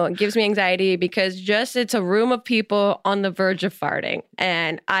general gives me anxiety because it's a room of people on the verge of farting,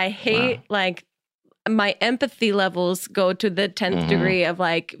 and I hate like my empathy levels go to the 10th degree of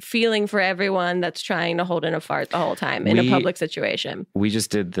like feeling for everyone that's trying to hold in a fart the whole time in a public situation. We just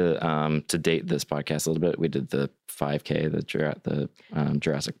did the to date this podcast a little bit. We did the 5K, the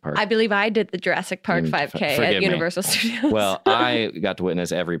Jurassic Park. I believe I did the Jurassic Park 5K at Universal Studios. Well, I got to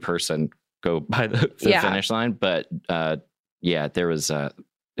witness every person go by the finish line, but there was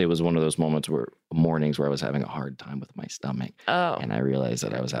it was one of those mornings where I was having a hard time with my stomach. Oh. And I realized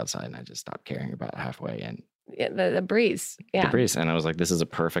that I was outside and I just stopped caring about halfway. And the breeze. Yeah. The breeze. And I was like, this is a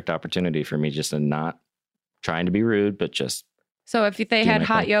perfect opportunity for me just to not trying to be rude, but just. So if they had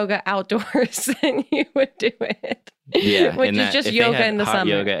hot yoga outdoors, then you would do it. Yeah. Which is just yoga in the summer. Hot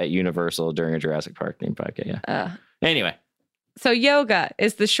yoga at Universal during a Jurassic Park themed 5K. Yeah. Anyway. So yoga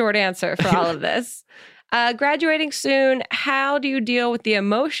is the short answer for all of this. Graduating soon, how do you deal with the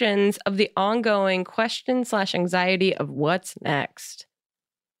emotions of the ongoing question/anxiety of what's next?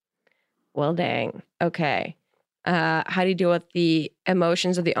 Well, dang. Okay. How do you deal with the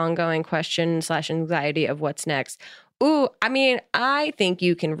emotions of the ongoing question/anxiety of what's next? Ooh, I mean, I think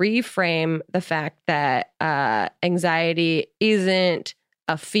you can reframe the fact that anxiety isn't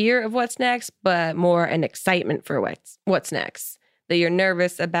a fear of what's next, but more an excitement for what's next. That you're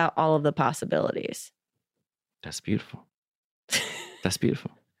nervous about all of the possibilities. That's beautiful. That's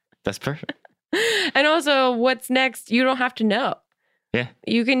beautiful. That's perfect. And also, what's next, you don't have to know. Yeah.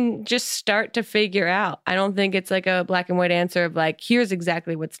 You can just start to figure out. I don't think it's like a black and white answer of like, here's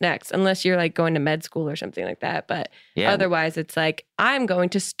exactly what's next, unless you're like going to med school or something like that. But otherwise, it's like, I'm going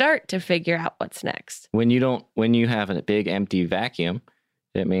to start to figure out what's next. When you have a big empty vacuum,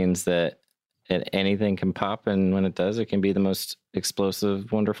 it means that anything can pop, and when it does, it can be the most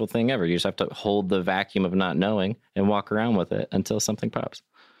explosive, wonderful thing ever. You just have to hold the vacuum of not knowing and walk around with it until something pops.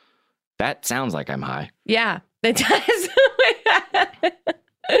 That sounds like I'm high. Yeah, it does.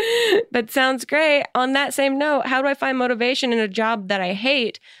 That sounds great. On that same note, how do I find motivation in a job that I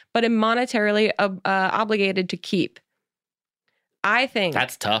hate, but am monetarily obligated to keep? I think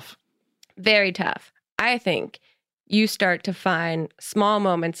that's tough. Very tough. I think you start to find small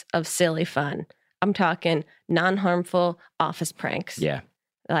moments of silly fun. I'm talking non-harmful office pranks. Yeah.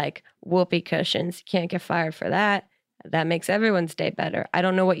 Like whoopee cushions. You can't get fired for that. That makes everyone's day better. I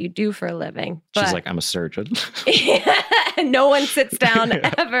don't know what you do for a living. She's like, I'm a surgeon. No one sits down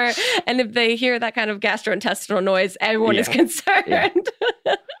ever. And if they hear that kind of gastrointestinal noise, everyone is concerned. Yeah.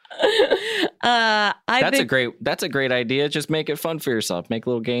 That's a great idea. Just make it fun for yourself. Make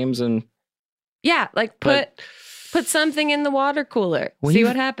little games and like put something in the water cooler. See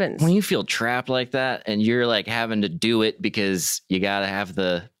what happens. When you feel trapped like that and you're like having to do it because you got to have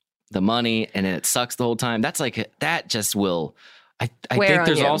the money and it sucks the whole time. That's like, that just will, I think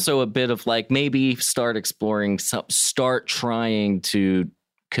there's also a bit of like, maybe start exploring, start trying to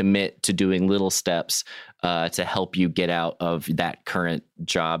commit to doing little steps to help you get out of that current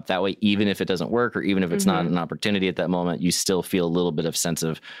job. That way, even if it doesn't work or even if it's not an opportunity at that moment, you still feel a little bit of sense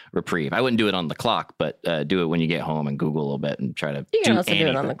of reprieve. I wouldn't do it on the clock, but do it when you get home and Google a little bit and try to You can also do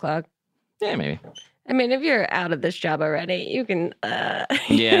it on the clock. Yeah, maybe. I mean, if you're out of this job already, you can,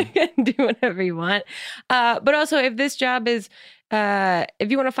 you can do whatever you want. But also, if this job is,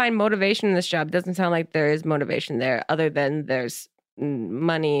 if you want to find motivation in this job, it doesn't sound like there is motivation there other than there's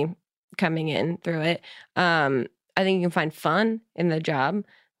money coming in through it. I think you can find fun in the job,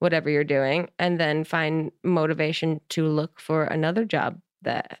 whatever you're doing, and then find motivation to look for another job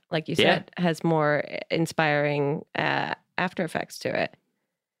that, like you said, has more inspiring after effects to it.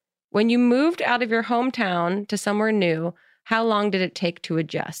 When you moved out of your hometown to somewhere new, how long did it take to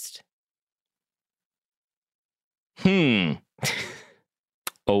adjust? A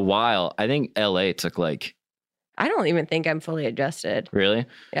while. I think LA took like... I don't even think I'm fully adjusted. Really?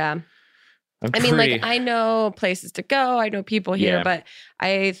 Yeah. I mean, like, I know places to go. I know people here, Yeah. but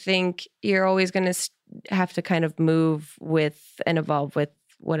I think you're always going to have to kind of move with and evolve with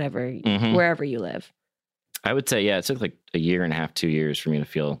whatever, Mhm. wherever you live. I would say, yeah, it took like a year and a half, 2 years for me to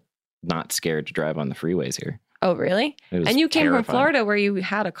feel not scared to drive on the freeways here. Oh, really? It was And you came terrifying. from Florida where you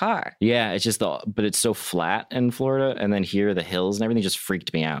had a car. Yeah, it's just but it's so flat in Florida, and then here the hills and everything just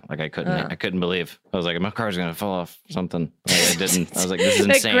freaked me out. Like I couldn't believe. I was like, my car's gonna fall off something. Like, I didn't. I was like, this is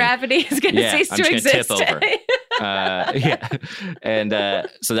Like insane. gravity is going to cease I'm to just gonna exist. tip over. Yeah, and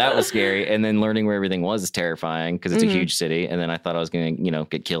so that was scary. And then learning where everything was is terrifying because it's a huge city. And then I thought I was gonna,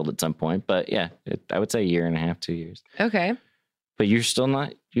 get killed at some point. But yeah, I would say a year and a half, 2 years. Okay. But you're still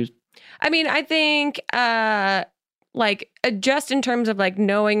not. I mean, I think just in terms of like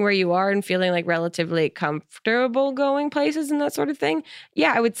knowing where you are and feeling like relatively comfortable going places and that sort of thing.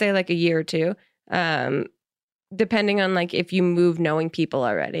 Yeah, I would say like a year or two. Depending on like if you move knowing people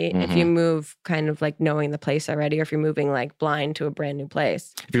already, if you move kind of like knowing the place already, or if you're moving like blind to a brand new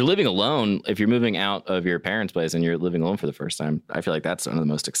place. If you're living alone, if you're moving out of your parents' place and you're living alone for the first time, I feel like that's one of the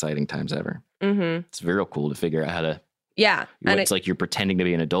most exciting times ever. Mm-hmm. It's real cool to figure out how to. Yeah. And It's like you're pretending to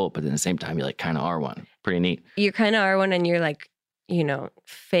be an adult, but at the same time, you like kind of are one. Pretty neat. You kind of are one, and you're like,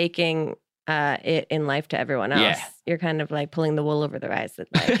 faking it in life to everyone else. Yeah. You're kind of like pulling the wool over their eyes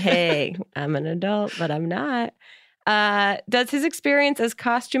that like, hey, I'm an adult, but I'm not. Does his experience as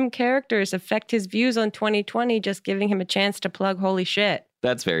costume characters affect his views on 2020, just giving him a chance to plug holy shit?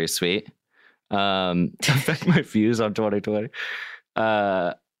 That's very sweet. Affect my views on 2020.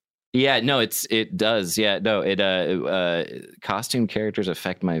 Yeah, no, it does. Yeah, no, costume characters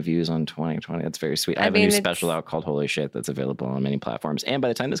affect my views on 2020. That's very sweet. I have a new special out called Holy Shit that's available on many platforms. And by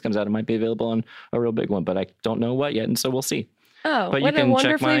the time this comes out, it might be available on a real big one, but I don't know what yet. And so we'll see. Oh, but what you can a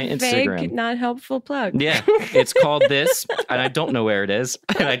check my wonderfully Instagram. vague, not helpful plug. Yeah, it's called this, and I don't know where it is,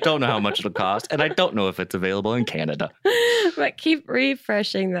 and I don't know how much it'll cost, and I don't know if it's available in Canada. But keep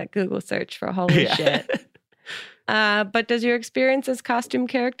refreshing that Google search for holy shit. But does your experience as costume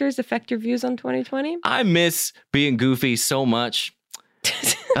characters affect your views on 2020? I miss being goofy so much.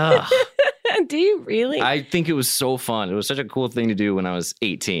 Do you really? I think it was so fun. It was such a cool thing to do when I was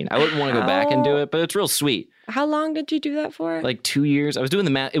 18. I wouldn't want to go back and do it, but it's real sweet. How long did you do that for? Like 2 years. I was doing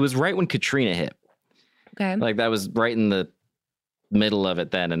the math. It was right when Katrina hit. Okay. Like that was right in the middle of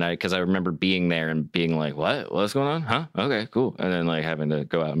it then. And because I remember being there and being like, what's going on? Huh? Okay, cool. And then like having to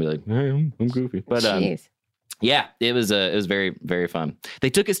go out and be like, hey, I'm goofy. But Jeez. yeah, it was very, very fun. They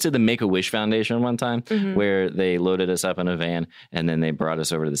took us to the Make-A-Wish Foundation one time where they loaded us up in a van and then they brought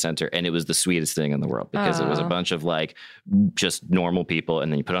us over to the center. And it was the sweetest thing in the world because it was a bunch of like just normal people.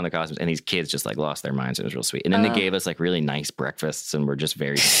 And then you put on the costumes and these kids just like lost their minds. It was real sweet. And then they gave us like really nice breakfasts and were just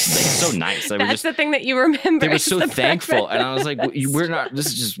very like, so nice. That's the thing that you remember. They were so thankful. And I was like, we're not, this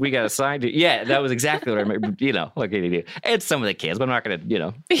is just, we got assigned to. Yeah, that was exactly what I remember. Like an idiot. And some of the kids, but I'm not going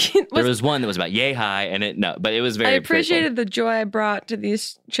to, there was one that was about yay high and but it was very. I appreciated the joy I brought to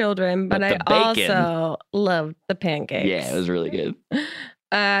these children, but I also loved the pancakes. Yeah, it was really good.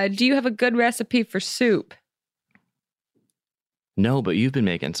 Do you have a good recipe for soup? No, but you've been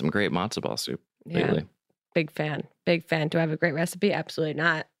making some great matzo ball soup lately. Big fan. Do I have a great recipe? Absolutely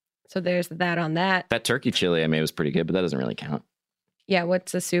not. So there's that on that. That turkey chili I made was pretty good, but that doesn't really count. Yeah,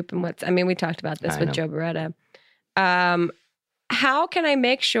 what's a soup and we talked about this with Joe Beretta. How can I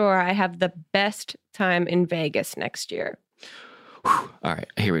make sure I have the best time in Vegas next year? All right,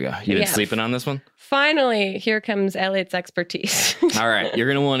 here we go. You've been sleeping on this one? Finally, here comes Elliot's expertise. All right, you're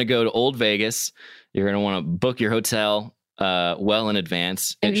going to want to go to Old Vegas. You're going to want to book your hotel well in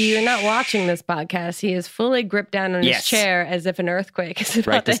advance. If you're not watching this podcast, he is fully gripped down on his chair as if an earthquake is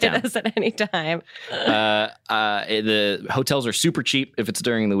about to hit us at any time. The hotels are super cheap. If it's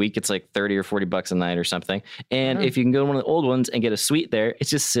during the week, it's like $30 or $40 a night or something. And if you can go to one of the old ones and get a suite there,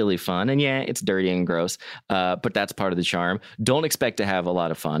 it's just silly fun. And yeah, it's dirty and gross, but that's part of the charm. Don't expect to have a lot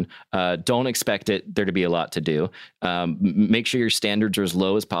of fun. Don't expect there to be a lot to do. Make sure your standards are as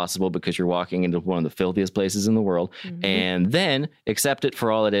low as possible because you're walking into one of the filthiest places in the world. And then accept it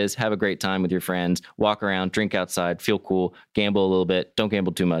for all it is. Have a great time with your friends. Walk around, drink outside, feel cool, gamble a little bit. Don't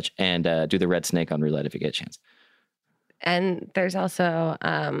gamble too much. And do the red snake on roulette if you get a chance. And there's also,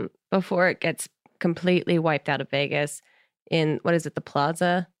 before it gets completely wiped out of Vegas, in, what is it, the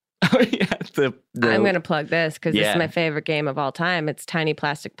Plaza? Oh, yeah. I'm going to plug this because this is my favorite game of all time. It's Tiny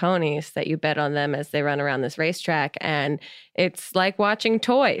Plastic Ponies that you bet on them as they run around this racetrack. And it's like watching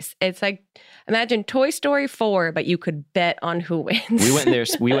toys. It's like, imagine Toy Story 4, but you could bet on who wins. We went there.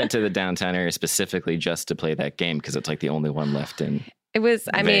 We went to the downtown area specifically just to play that game because it's like the only one left in It was,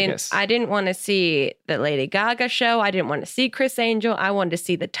 I mean, Vegas. I didn't want to see the Lady Gaga show. I didn't want to see Chris Angel. I wanted to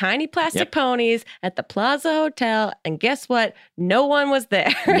see the tiny plastic Yep. ponies at the Plaza Hotel. And guess what? No one was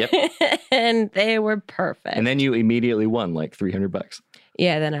there. Yep. And they were perfect. And then you immediately won like $300.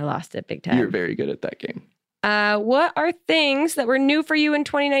 Yeah, then I lost it big time. You're very good at that game. What are things that were new for you in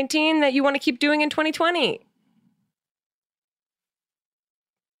 2019 that you want to keep doing in 2020?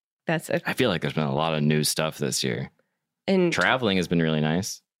 That's a, I feel like there's been a lot of new stuff this year. and Traveling has been really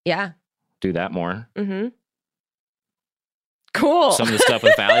nice. yeah. Do that more. Mm-hmm. Cool. Some of the stuff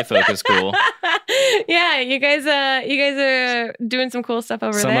with Valley Folk is cool. Yeah, you guys are doing some cool stuff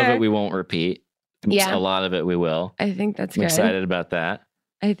over Some there. of it we won't repeat. Yeah. A lot of it we will. I think that's I'm good. excited about that.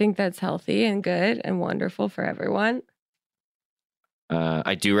 I think that's healthy and good and wonderful for everyone.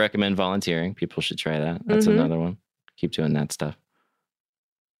 I do recommend volunteering. People should try that. That's Mhm. another one. Keep doing that stuff.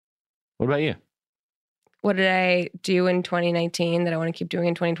 What about you? What did I do in 2019 that I want to keep doing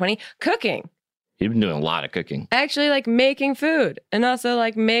in 2020? Cooking. You've been doing a lot of cooking. I actually like making food and also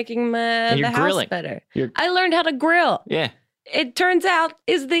like making And the you're house grilling. better. You're- I learned how to grill. Yeah. It turns out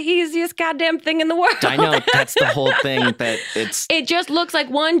is the easiest goddamn thing in the world. I know. That's the whole thing that it's. It just looks like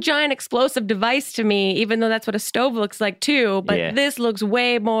one giant explosive device to me, even though that's what a stove looks like too. But Yeah. this looks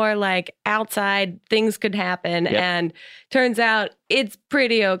way more like outside things could happen. Yep. And turns out it's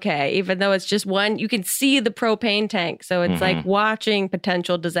pretty okay, even though it's just one. You can see the propane tank. So it's like watching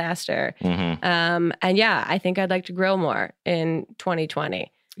potential disaster. Mhm. And yeah, I think I'd like to grill more in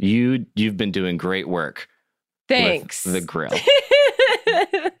 2020. You've been doing great work. Thanks. With the grill.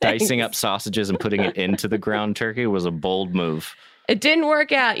 Dicing up sausages and putting it into the ground turkey was a bold move. It didn't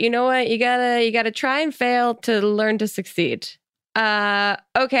work out. You know what? You gotta try and fail to learn to succeed.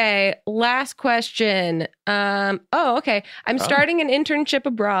 Okay, last question. Okay. I'm starting an internship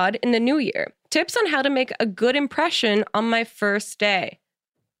abroad in the new year. Tips on how to make a good impression on my first day.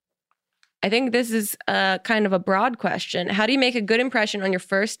 I think this is kind of a broad question. How do you make a good impression on your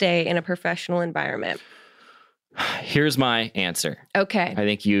first day in a professional environment? Here's my answer. Okay. I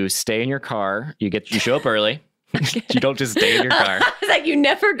think you stay in your car. You show up early. You don't just stay in your car. It's like you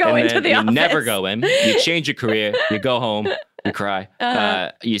never go And into then the you office. never go in. You change your career. You go home. You cry.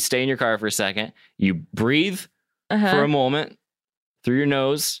 Uh-huh. You stay in your car for a second. You breathe Uh-huh. for a moment through your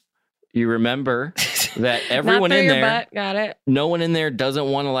nose. You remember that everyone Not through in your there, butt. Got it. no one in there doesn't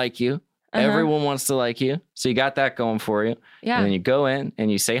want to like you. Uh-huh. Everyone wants to like you. So you got that going for you. Yeah. And then you go in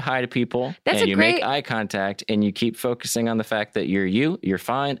and you say hi to people. That's and a you great- make eye contact and you keep focusing on the fact that you're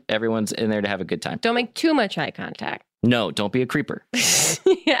fine. Everyone's in there to have a good time. Don't make too much eye contact. No, don't be a creeper.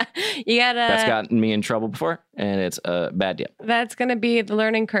 Yeah. You gotta. That's gotten me in trouble before, and it's a bad deal. That's going to be the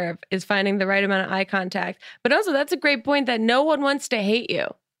learning curve, is finding the right amount of eye contact. But also, that's a great point that no one wants to hate you.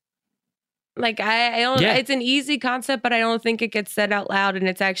 Like, I don't, Yeah. it's an easy concept, but I don't think it gets said out loud. And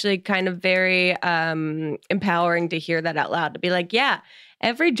it's actually kind of very empowering to hear that out loud, to be like, yeah,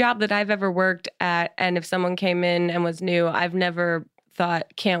 every job that I've ever worked at, and if someone came in and was new, I've never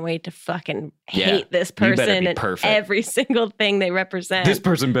thought, can't wait to fucking Yeah. hate this You better person be and perfect. every single thing they represent.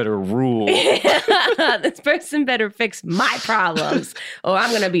 person better rule. This person better fix my problems or I'm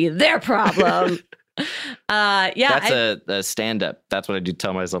going to be their problem. Yeah. That's a stand-up. That's what I do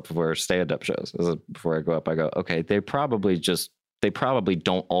tell myself before stand-up shows. Before I go up, I go, okay, they probably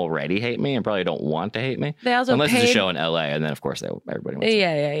don't already hate me and probably don't want to hate me. They also Unless paid. it's a show in LA, and then of course everybody wants to.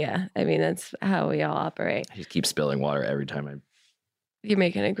 Yeah. I mean, that's how we all operate. I just keep spilling water every time I. You're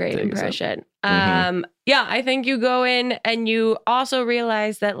making a great Take us up. impression. Mhm. Yeah, I think you go in and you also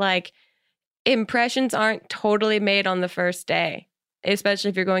realize that like impressions aren't totally made on the first day, especially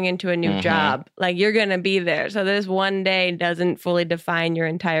if you're going into a new Mhm. job. Like you're going to be there. So this one day doesn't fully define your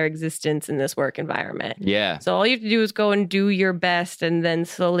entire existence in this work environment. Yeah. So all you have to do is go and do your best and then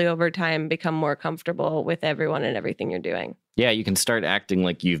slowly over time become more comfortable with everyone and everything you're doing. Yeah, you can start acting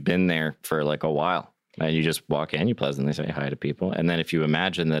like you've been there for like a while. And you just walk in, you pleasantly say hi to people. And then if you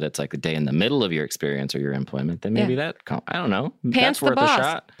imagine that it's like a day in the middle of your experience or your employment, then maybe I don't know. Pants that's the worth boss. a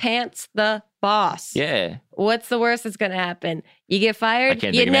shot. Pants the boss. Yeah. What's the worst that's going to happen? You get I fired.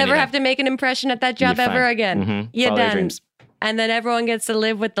 can't You think of never anything. have to make an impression at that job You're ever fine. again. Mhm. You're Follow your done. dreams. And then everyone gets to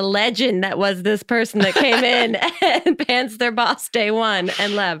live with the legend that was this person that came in and pants their boss day one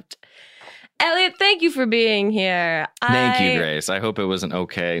and left. Elliot, thank you for being here. Thank you, Grace. I hope it was an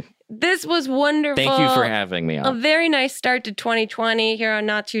okay This was wonderful. Thank you for having me A on. very nice start to 2020 here on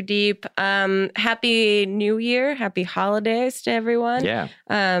Not Too Deep. Happy New Year. Happy holidays to everyone. Yeah.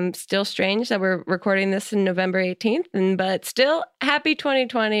 Still strange that we're recording this in November 18th, but still happy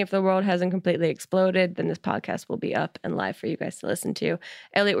 2020. If the world hasn't completely exploded, then this podcast will be up and live for you guys to listen to.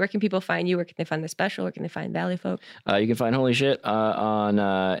 Elliot, where can people find you? Where can they find the special? Where can they find Valley Folk? You can find Holy Shit on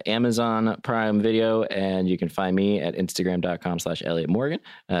Amazon Prime Video, and you can find me at Instagram.com/Elliot Morgan.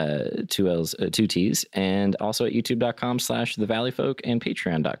 2 L's, 2 T's, and also at youtube.com/The Valley Folk and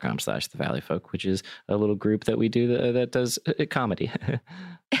patreon.com/The Valley Folk, which is a little group that we do that does comedy.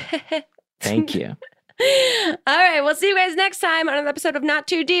 Thank you. All right. We'll see you guys next time on another episode of Not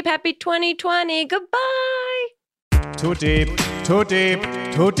Too Deep. Happy 2020. Goodbye. Too deep, too deep,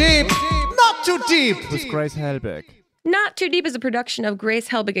 too deep, not too deep with Grace Helbig. Not Too Deep is a production of Grace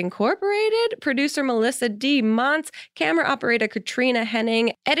Helbig Incorporated, producer Melissa D. Montz, camera operator Katrina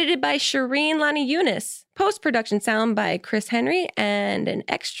Henning, edited by Shireen Lani Yunus, post-production sound by Chris Henry, and an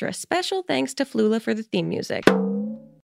extra special thanks to Flula for the theme music.